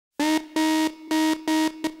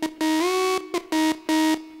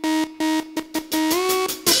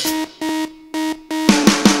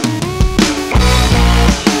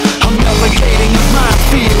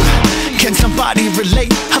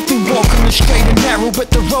narrow, but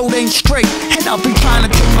the road ain't straight. And I'll be trying to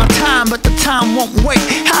take my time, but the time won't wait.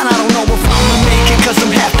 And I don't know if I'ma make it, cause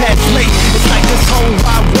I'm half past late. It's like this whole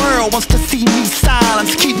wide world wants to see me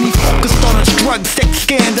silence, keep me focused on its drug, sex,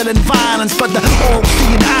 scandal, and violence. But the oral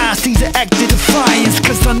seeing eye sees an act of defiance,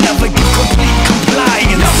 cause I'll never give complete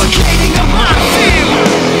compliance. Navigating a minefield,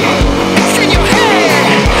 it's in your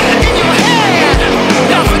head, in your head.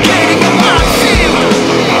 Navigating a minefield,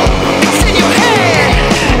 it's in your head,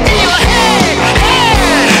 in your head,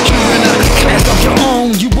 head. You're in a class of your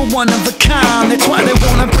own, you were one of a kind. That's why they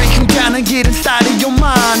wanna break you down and get inside of your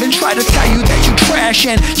mind and try to tell you that you trash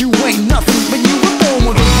and you ain't nothing. But you were born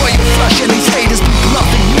with a royal flush, and these haters be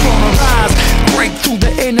bluffing. You wanna rise, break through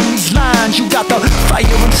the enemy's lines. You got the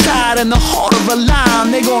fire inside and the heart of a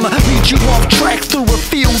lion. They gonna lead you off track through a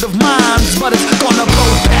field of mines, but it's gonna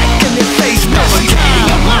blow back in their face never time.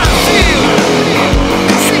 A minefield,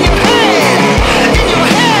 it's in your head, in your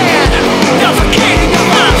head. Navigating a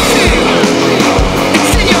minefield,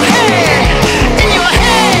 it's in your head, in your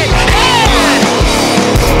head, head.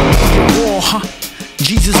 War, huh?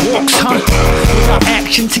 Jesus walks, huh? Without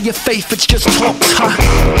action to your faith, it's just talks, huh?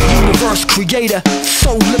 Universe creator,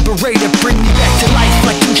 soul liberator, bring me back to life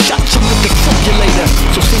like 2 shots from the defibrillator.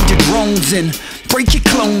 So send your drones in, break your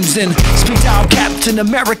clones in, speak out Captain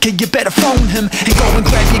America, you better phone him and go and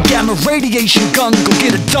grab your gamma radiation gun, go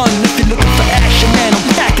get it done. If you're looking for action, man, I'm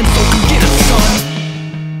packing, so come get it, son.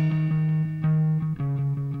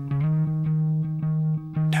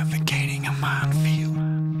 Navigating a minefield,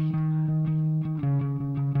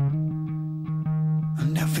 I'm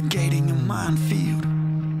navigating a minefield.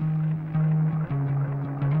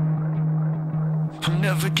 I'm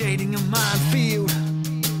navigating a minefield.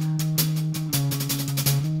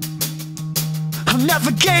 I'm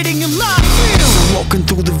navigating a minefield. I'm walking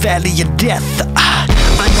through the valley of death.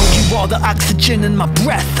 I know you are the oxygen in my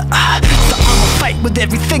breath. So I'ma fight with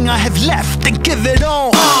everything I have left and give it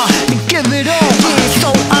all. And give it all. Yeah, so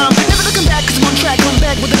I'm never looking back, cause I'm on track. I'm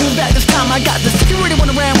back with a new back. This time I got this. If you really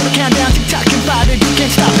wanna ram, wanna count down, tick-tock and fight it, you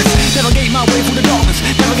can't stop us. Navigate my way through the darkness,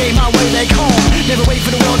 navigate my way back home. Never wait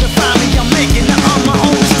for the world to find me, I'm making it on my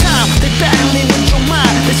own this time. They battling with your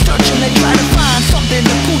mind, they searching, they try to find something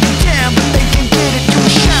to pull you down, but they can get it to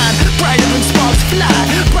shine. Brighter than sparks fly,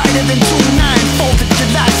 brighter than 2-9, 4th of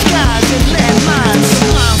July skies and landmines. A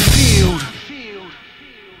minefield,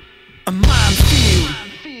 a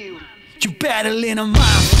minefield. You battling a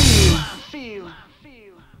minefield,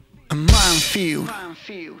 a minefield.